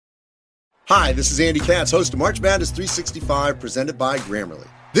Hi, this is Andy Katz, host of March Madness 365, presented by Grammarly.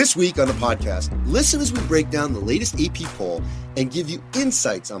 This week on the podcast, listen as we break down the latest AP poll and give you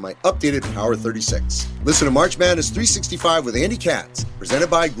insights on my updated Power 36. Listen to March Madness 365 with Andy Katz, presented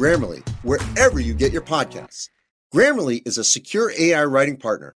by Grammarly, wherever you get your podcasts. Grammarly is a secure AI writing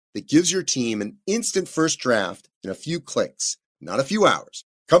partner that gives your team an instant first draft in a few clicks, not a few hours.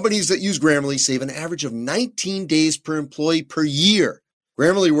 Companies that use Grammarly save an average of 19 days per employee per year.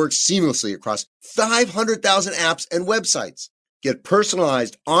 Grammarly works seamlessly across 500,000 apps and websites. Get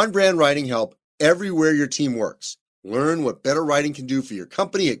personalized, on-brand writing help everywhere your team works. Learn what better writing can do for your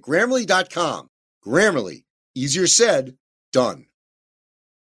company at Grammarly.com. Grammarly. Easier said, done.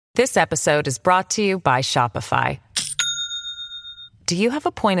 This episode is brought to you by Shopify. Do you have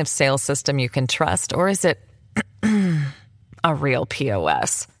a point of sale system you can trust, or is it a real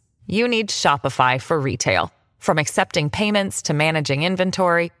POS? You need Shopify for retail. From accepting payments to managing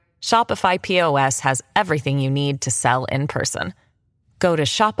inventory, Shopify POS has everything you need to sell in person. Go to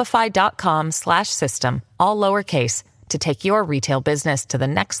shopify.com/system, all lowercase, to take your retail business to the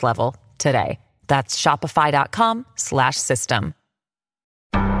next level today. That's shopify.com/system.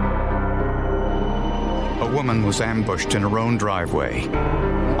 A woman was ambushed in her own driveway.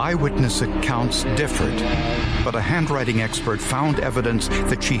 Eyewitness accounts differed, but a handwriting expert found evidence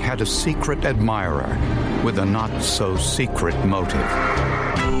that she had a secret admirer with a not-so-secret motive.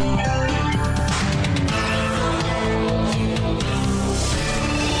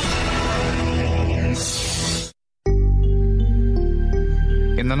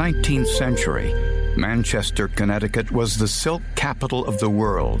 In the 19th century, Manchester, Connecticut was the silk capital of the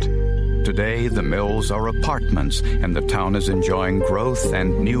world. Today, the mills are apartments, and the town is enjoying growth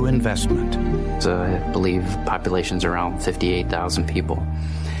and new investment. I believe population's around 58,000 people.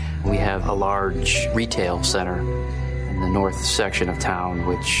 We have a large retail center in the north section of town,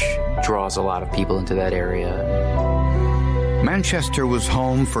 which draws a lot of people into that area. Manchester was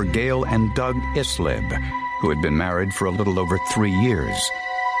home for Gail and Doug Islib, who had been married for a little over 3 years.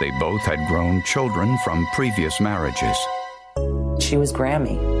 They both had grown children from previous marriages. She was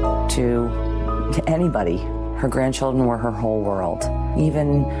Grammy to anybody. Her grandchildren were her whole world.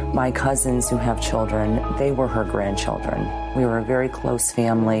 Even my cousins who have children, they were her grandchildren. We were a very close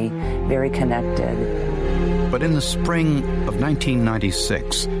family, very connected. But in the spring of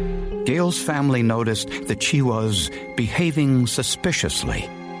 1996, Gail's family noticed that she was behaving suspiciously.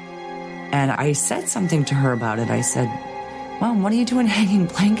 And I said something to her about it. I said, "Mom, what are you doing hanging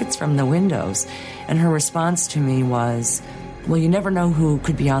blankets from the windows?" And her response to me was, "Well, you never know who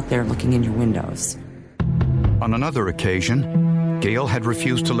could be out there looking in your windows." On another occasion, Gail had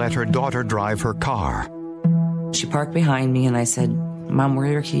refused to let her daughter drive her car. She parked behind me and I said, "Mom, where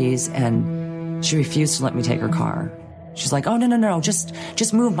are your keys?" And she refused to let me take her car. She's like, "Oh, no, just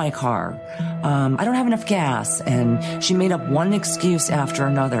move my car. I don't have enough gas." And she made up one excuse after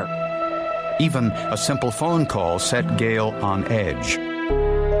another. Even a simple phone call set Gail on edge.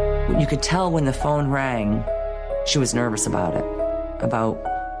 You could tell when the phone rang, she was nervous about it, about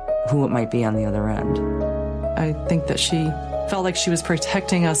who it might be on the other end. I think that she felt like she was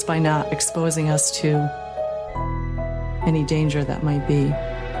protecting us by not exposing us to any danger that might be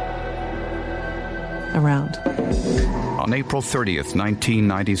around. On April 30th,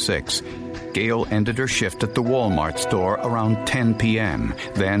 1996, Gail ended her shift at the Walmart store around 10 p.m.,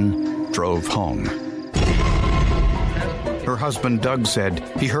 then drove home. Her husband, Doug, said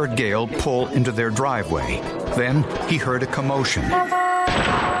he heard Gail pull into their driveway. Then he heard a commotion.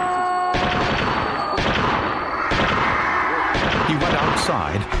 He went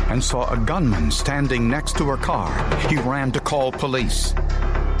outside and saw a gunman standing next to her car. He ran to call police.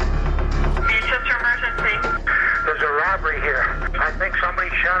 Manchester emergency. There's a robbery here. I think somebody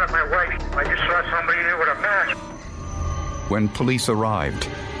shot at my wife. I just saw somebody there with a mask. When police arrived,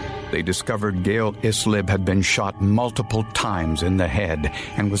 they discovered Gail Islib had been shot multiple times in the head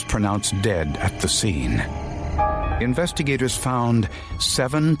and was pronounced dead at the scene. Investigators found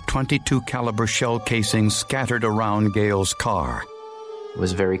 7 .22 caliber shell casings scattered around Gail's car. It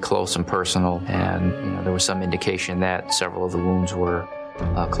was very close and personal, and there was some indication that several of the wounds were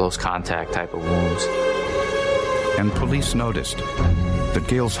close contact type of wounds. And police noticed that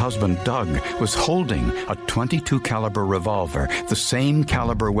Gail's husband, Doug, was holding a .22 caliber revolver, the same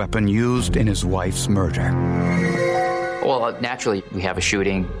caliber weapon used in his wife's murder. Well, naturally, we have a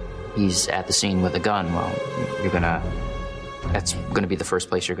shooting. He's at the scene with a gun. Well, that's gonna be the first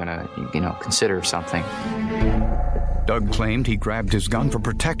place you're gonna, consider something. Doug claimed he grabbed his gun for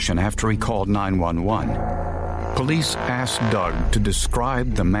protection after he called 911. Police asked Doug to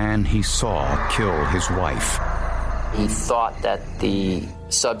describe the man he saw kill his wife. He thought that the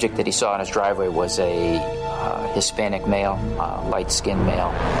subject that he saw in his driveway was a Hispanic male, light-skinned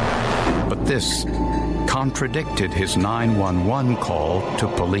male. But this contradicted his 911 call to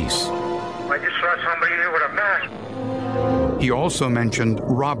police. I just saw somebody there with a mask. He also mentioned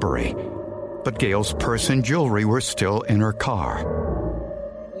robbery, but Gail's purse and jewelry were still in her car.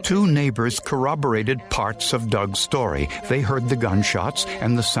 Two neighbors corroborated parts of Doug's story. They heard the gunshots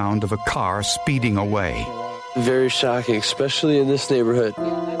and the sound of a car speeding away. Very shocking, especially in this neighborhood.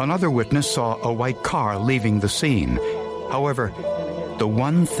 Another witness saw a white car leaving the scene. However, the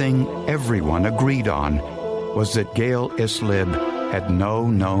one thing everyone agreed on was that Gail Islib had no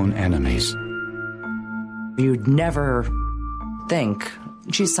known enemies. You'd never think,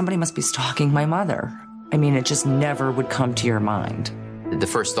 geez, somebody must be stalking my mother. I mean, it just never would come to your mind. The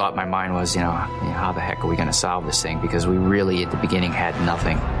first thought in my mind was, how the heck are we going to solve this thing? Because we really, at the beginning, had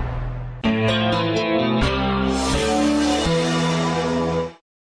nothing.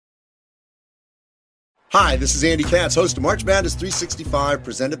 Hi, this is Andy Katz, host of March Madness 365,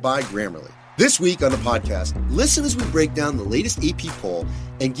 presented by Grammarly. This week on the podcast, listen as we break down the latest AP poll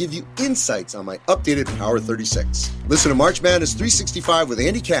and give you insights on my updated Power 36. Listen to March Madness 365 with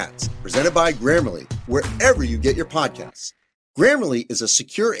Andy Katz, presented by Grammarly, wherever you get your podcasts. Grammarly is a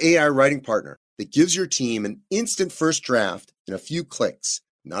secure AI writing partner that gives your team an instant first draft in a few clicks,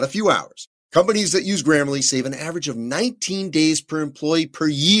 not a few hours. Companies that use Grammarly save an average of 19 days per employee per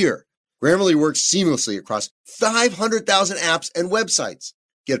year. Grammarly works seamlessly across 500,000 apps and websites.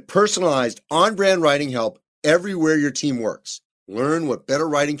 Get personalized on-brand writing help everywhere your team works. Learn what better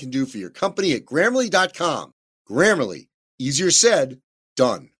writing can do for your company at Grammarly.com. Grammarly. Easier said,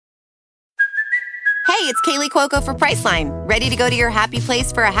 done. Hey, it's Kaylee Cuoco for Priceline. Ready to go to your happy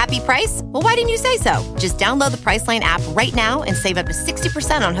place for a happy price? Well, why didn't you say so? Just download the Priceline app right now and save up to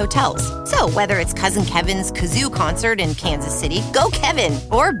 60% on hotels. So whether it's Cousin Kevin's Kazoo Concert in Kansas City, go Kevin,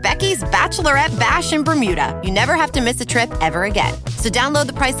 or Becky's Bachelorette Bash in Bermuda, you never have to miss a trip ever again. So download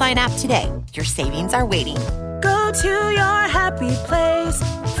the Priceline app today. Your savings are waiting. Go to your happy place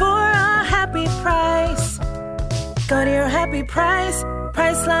for a happy price. Go to your happy price,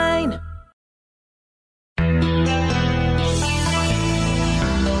 Priceline.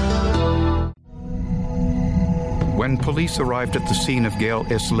 When police arrived at the scene of Gail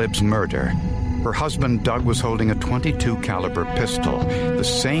Islib's murder, her husband Doug was holding a .22 caliber pistol, the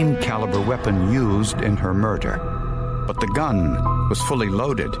same caliber weapon used in her murder. But the gun was fully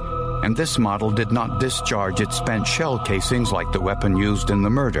loaded, and this model did not discharge its spent shell casings like the weapon used in the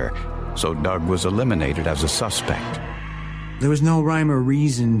murder, so Doug was eliminated as a suspect. There was no rhyme or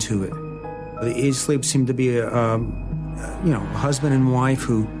reason to it. The Islib seemed to be a husband and wife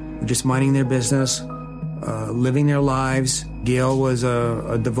who were just minding their business, living their lives. Gail was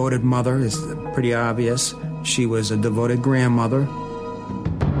a devoted mother, it's pretty obvious. She was a devoted grandmother.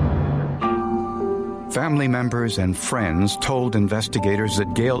 Family members and friends told investigators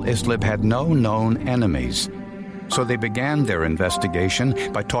that Gail Islib had no known enemies, so they began their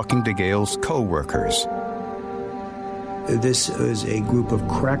investigation by talking to Gail's co-workers. This is a group of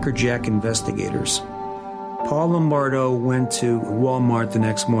crackerjack investigators. Paul Lombardo went to Walmart the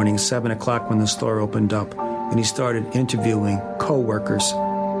next morning, 7 o'clock when the store opened up, and he started interviewing co-workers.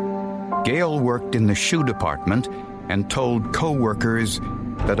 Gail worked in the shoe department and told co-workers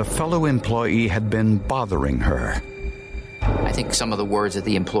that a fellow employee had been bothering her. I think some of the words that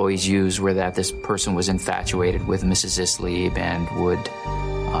the employees used were that this person was infatuated with Mrs. Islib and would,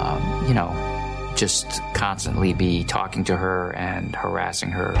 just constantly be talking to her and harassing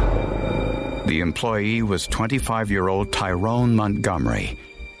her. The employee was 25-year-old Tyrone Montgomery.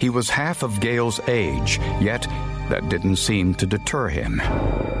 He was half of Gail's age, yet that didn't seem to deter him.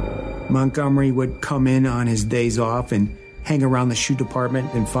 Montgomery would come in on his days off and hang around the shoe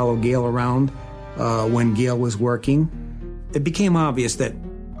department and follow Gail around when Gail was working. It became obvious that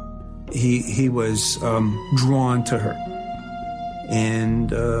he was drawn to her.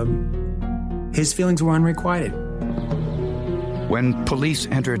 And his feelings were unrequited. When police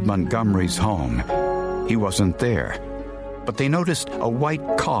entered Montgomery's home, he wasn't there. But they noticed a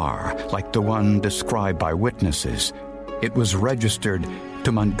white car like the one described by witnesses. It was registered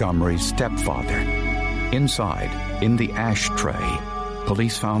to Montgomery's stepfather. Inside, in the ashtray,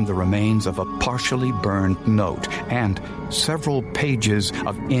 police found the remains of a partially burned note and several pages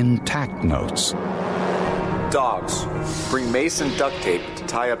of intact notes. Dogs. Bring mace and duct tape to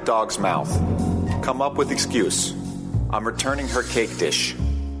tie up dog's mouth. Come up with excuse. I'm returning her cake dish.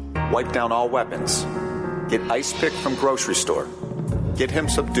 Wipe down all weapons. Get ice pick from grocery store. Get him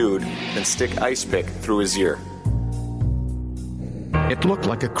subdued, then stick ice pick through his ear. It looked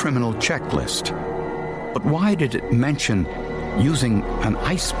like a criminal checklist. But why did it mention using an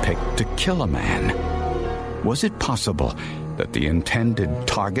ice pick to kill a man? Was it possible that the intended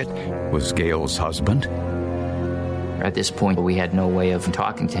target was Gail's husband? At this point, we had no way of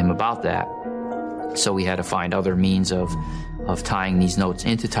talking to him about that. So we had to find other means of tying these notes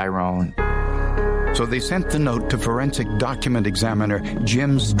into Tyrone. So they sent the note to forensic document examiner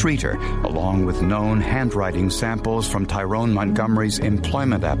Jim Streeter, along with known handwriting samples from Tyrone Montgomery's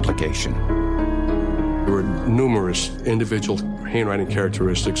employment application. There were numerous individual handwriting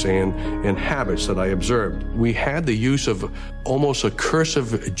characteristics and habits that I observed. We had the use of almost a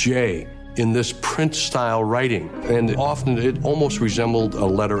cursive J in this print-style writing, and often it almost resembled a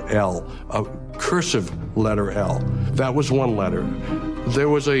letter L, a cursive letter L. That was one letter. There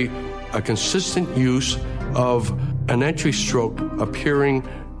was a consistent use of an entry stroke appearing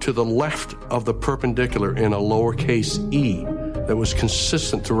to the left of the perpendicular in a lowercase e that was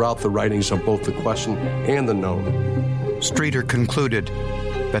consistent throughout the writings of both the question and the note. Streeter concluded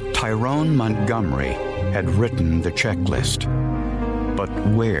that Tyrone Montgomery had written the checklist. But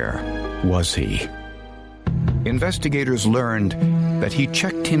where was he? Investigators learned that he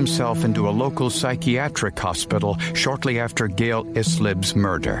checked himself into a local psychiatric hospital shortly after Gail Islib's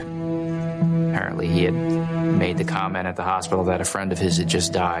murder. Apparently he had made the comment at the hospital that a friend of his had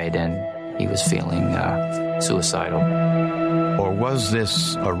just died and he was feeling suicidal. Or was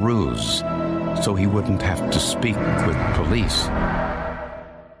this a ruse so he wouldn't have to speak with police?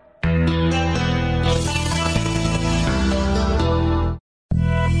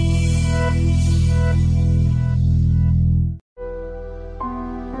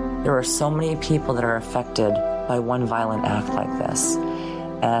 There are so many people that are affected by one violent act like this.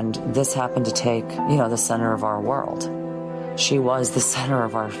 And this happened to take, the center of our world. She was the center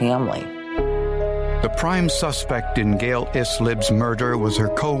of our family. The prime suspect in Gail Islib's murder was her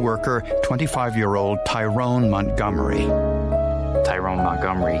co-worker, 25-year-old Tyrone Montgomery. Tyrone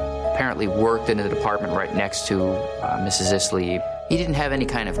Montgomery apparently worked in the department right next to Mrs. Islib. He didn't have any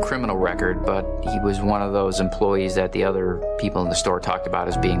kind of criminal record, but he was one of those employees that the other people in the store talked about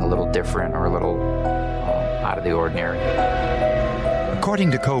as being a little different or a little out of the ordinary.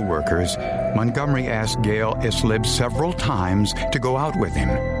 According to co-workers, Montgomery asked Gail Islib several times to go out with him.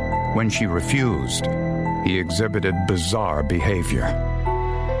 When she refused, he exhibited bizarre behavior.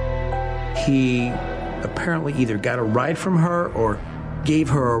 He apparently either got a ride from her or gave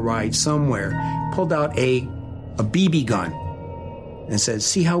her a ride somewhere, pulled out a BB gun and said,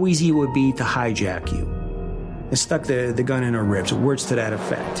 "See how easy it would be to hijack you," and stuck the gun in her ribs, words to that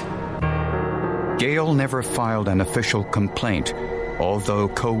effect. Gail never filed an official complaint, although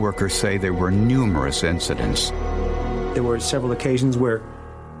co-workers say there were numerous incidents. There were several occasions where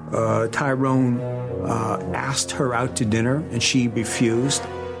Tyrone asked her out to dinner and she refused.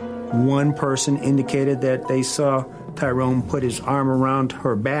 One person indicated that they saw Tyrone put his arm around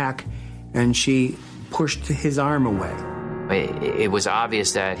her back and she pushed his arm away. It was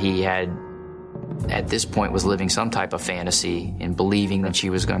obvious that he had, at this point, was living some type of fantasy and believing that she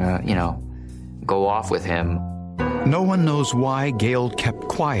was going to, go off with him. No one knows why Gail kept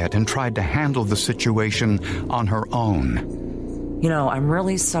quiet and tried to handle the situation on her own. I'm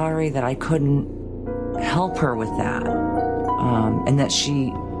really sorry that I couldn't help her with that, and that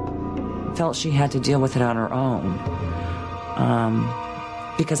she felt she had to deal with it on her own.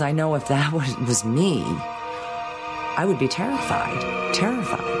 Because I know if that was me, I would be terrified.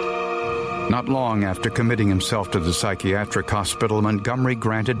 Not long after committing himself to the psychiatric hospital, Montgomery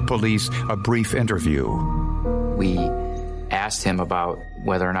granted police a brief interview. We asked him about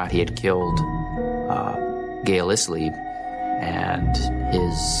whether or not he had killed Gail Islib, and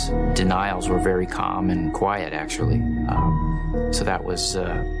his denials were very calm and quiet, actually. So that was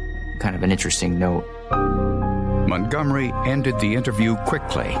kind of an interesting note. Montgomery ended the interview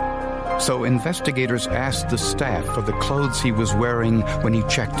quickly, so investigators asked the staff for the clothes he was wearing when he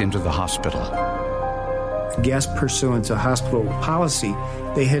checked into the hospital. I guess pursuant to hospital policy,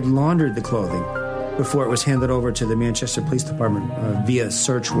 they had laundered the clothing before it was handed over to the Manchester Police Department via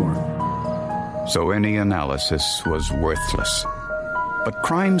search warrant. So any analysis was worthless. But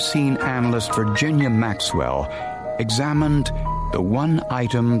crime scene analyst Virginia Maxwell examined the one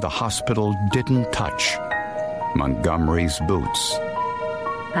item the hospital didn't touch: Montgomery's boots.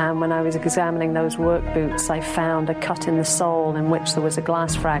 And when I was examining those work boots, I found a cut in the sole in which there was a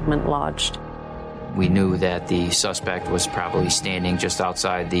glass fragment lodged. We knew that the suspect was probably standing just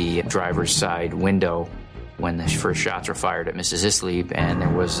outside the driver's side window when the first shots were fired at Mrs. Islib, and there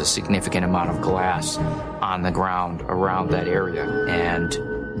was a significant amount of glass on the ground around that area. And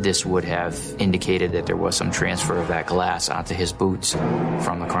this would have indicated that there was some transfer of that glass onto his boots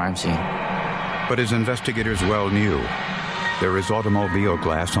from the crime scene. But as investigators well knew, there is automobile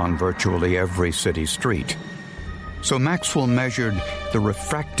glass on virtually every city street. So Maxwell measured the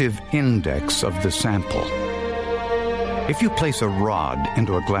refractive index of the sample. If you place a rod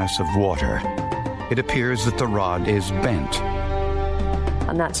into a glass of water, it appears that the rod is bent.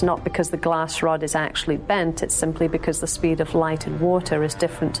 And that's not because the glass rod is actually bent, it's simply because the speed of light in water is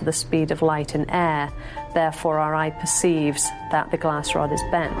different to the speed of light in air. Therefore, our eye perceives that the glass rod is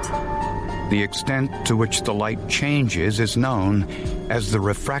bent. The extent to which the light changes is known as the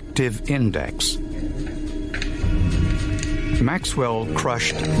refractive index. Maxwell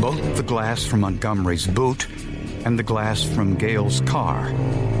crushed both the glass from Montgomery's boot and the glass from Gale's car.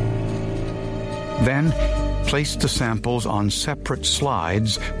 Then placed the samples on separate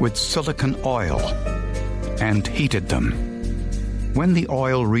slides with silicon oil and heated them. When the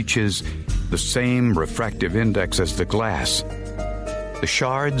oil reaches the same refractive index as the glass, the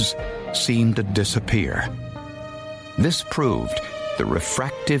shards seem to disappear. This proved the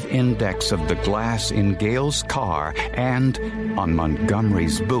refractive index of the glass in Gale's car and on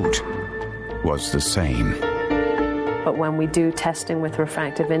Montgomery's boot was the same. But when we do testing with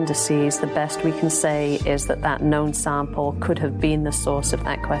refractive indices, the best we can say is that that known sample could have been the source of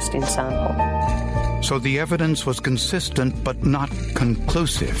that question sample. So the evidence was consistent but not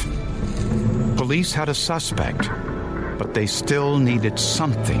conclusive. Police had a suspect, but they still needed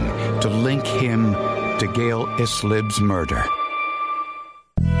something to link him to Gale Islib's murder.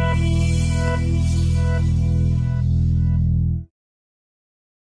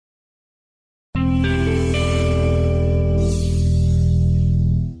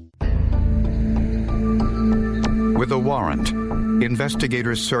 With a warrant,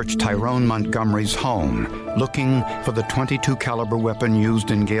 investigators searched Tyrone Montgomery's home, looking for the .22 caliber weapon used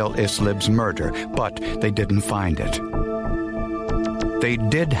in Gale Islib's murder, but they didn't find it. They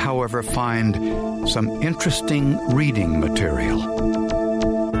did, however, find some interesting reading material.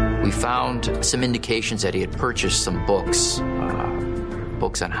 We found some indications that he had purchased some books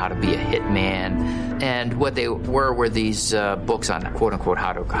on how to be a hitman, and what they were these books on quote-unquote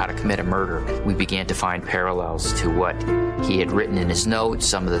how to commit a murder. We began to find parallels to what he had written in his notes,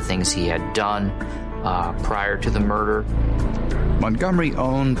 some of the things he had done prior to the murder. Montgomery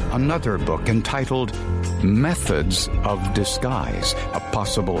owned another book entitled Methods of Disguise, a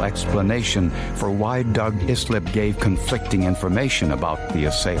possible explanation for why Doug Islib gave conflicting information about the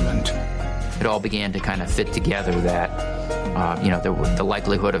assailant. It all began to kind of fit together that the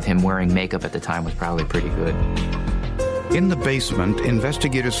likelihood of him wearing makeup at the time was probably pretty good. In the basement,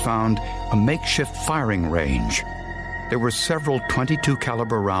 investigators found a makeshift firing range. There were several .22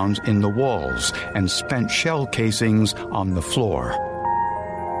 caliber rounds in the walls and spent shell casings on the floor.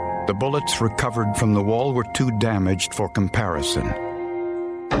 The bullets recovered from the wall were too damaged for comparison.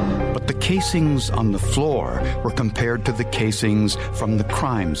 But the casings on the floor were compared to the casings from the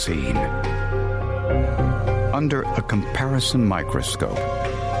crime scene. Under a comparison microscope,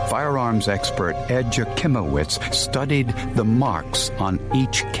 firearms expert Ed Jakimowicz studied the marks on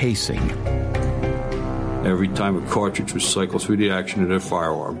each casing. Every time a cartridge was cycled through the action of their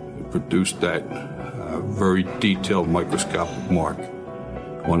firearm, it produced that very detailed microscopic mark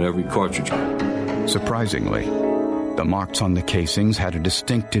on every cartridge. Surprisingly, the marks on the casings had a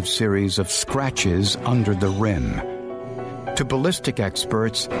distinctive series of scratches under the rim. To ballistic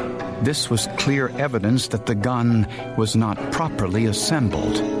experts, this was clear evidence that the gun was not properly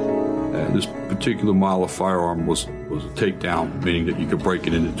assembled. This particular model of firearm was a takedown, meaning that you could break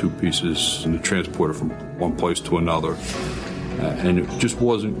it into two pieces and transport it from one place to another. And it just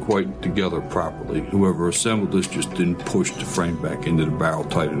wasn't quite together properly. Whoever assembled this just didn't push the frame back into the barrel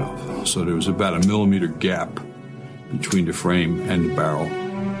tight enough. So there was about a millimeter gap between the frame and the barrel.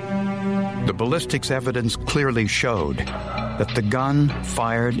 The ballistics evidence clearly showed that the gun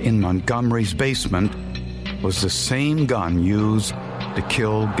fired in Montgomery's basement was the same gun used to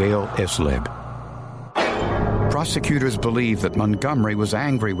kill Gale Islib. Prosecutors believe that Montgomery was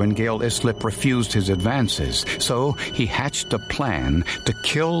angry when Gale Islib refused his advances, so he hatched a plan to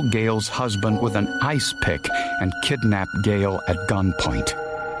kill Gale's husband with an ice pick and kidnap Gale at gunpoint.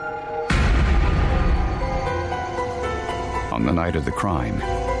 On the night of the crime,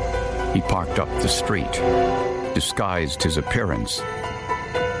 he parked up the street, disguised his appearance,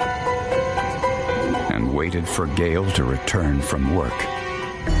 and waited for Gale to return from work.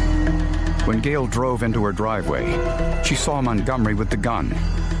 When Gale drove into her driveway, she saw Montgomery with the gun.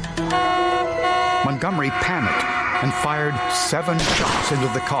 Montgomery panicked and fired 7 shots into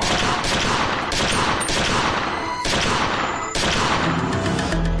the car.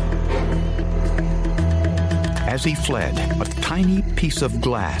 as he fled, a tiny piece of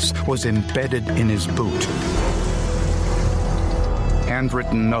glass was embedded in his boot.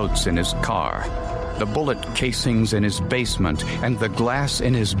 Handwritten notes in his car, the bullet casings in his basement, and the glass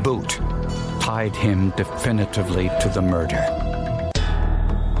in his boot tied him definitively to the murder.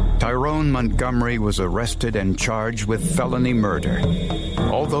 Tyrone Montgomery was arrested and charged with felony murder.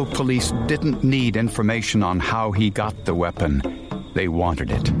 Although police didn't need information on how he got the weapon, they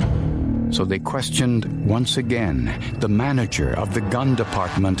wanted it. So they questioned, once again, the manager of the gun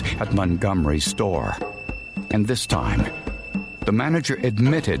department at Montgomery's store. And this time, the manager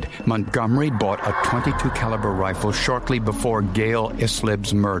admitted Montgomery bought a .22 caliber rifle shortly before Gail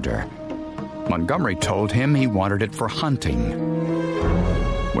Islib's murder. Montgomery told him he wanted it for hunting.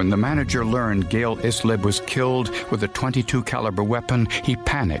 When the manager learned Gail Islib was killed with a .22 caliber weapon, he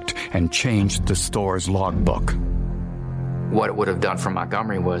panicked and changed the store's logbook. What it would have done for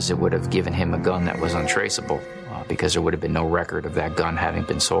Montgomery was it would have given him a gun that was untraceable because there would have been no record of that gun having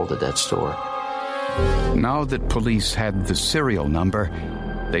been sold at that store. Now that police had the serial number,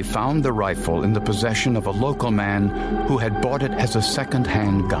 they found the rifle in the possession of a local man who had bought it as a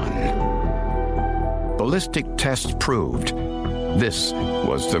second-hand gun. Ballistic tests proved this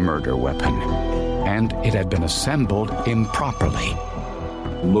was the murder weapon, and it had been assembled improperly.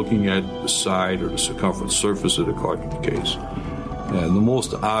 Looking at the side or the circumference surface of the cartridge case, the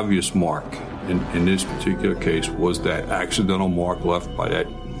most obvious mark in this particular case was that accidental mark left by that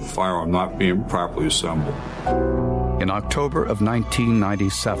firearm not being properly assembled. In October of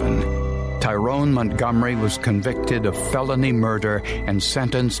 1997, Tyrone Montgomery was convicted of felony murder and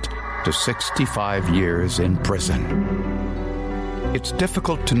sentenced to 65 years in prison. It's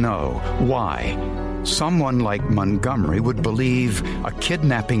difficult to know why someone like Montgomery would believe a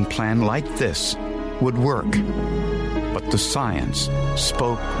kidnapping plan like this would work. But the science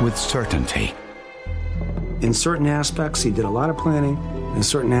spoke with certainty. In certain aspects, he did a lot of planning. In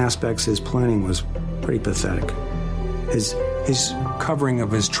certain aspects, his planning was pretty pathetic. His covering of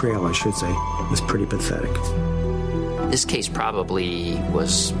his trail, I should say, was pretty pathetic. This case probably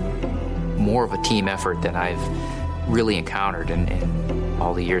was more of a team effort than I've really encountered in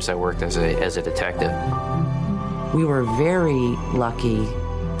all the years I worked as a detective. We were very lucky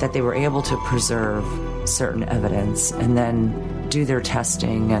that they were able to preserve certain evidence and then do their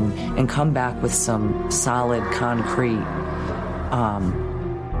testing and come back with some solid, concrete,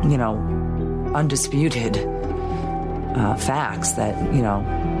 undisputed facts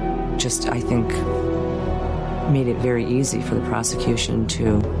that, just, I think, made it very easy for the prosecution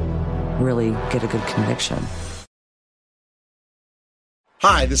to really get a good conviction.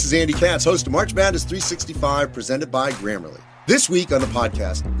 Hi, this is Andy Katz, host of March Madness 365, presented by Grammarly. This week on the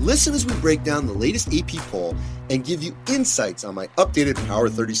podcast, listen as we break down the latest AP poll and give you insights on my updated Power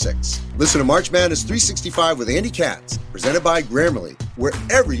 36. Listen to March Madness 365 with Andy Katz, presented by Grammarly,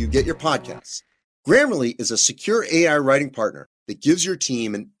 wherever you get your podcasts. Grammarly is a secure AI writing partner that gives your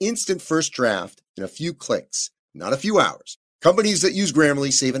team an instant first draft in a few clicks, not a few hours. Companies that use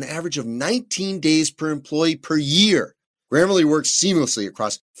Grammarly save an average of 19 days per employee per year. Grammarly works seamlessly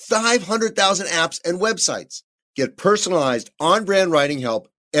across 500,000 apps and websites. Get personalized, on-brand writing help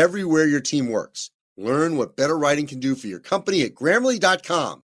everywhere your team works. Learn what better writing can do for your company at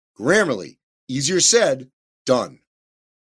Grammarly.com. Grammarly. Easier said, done.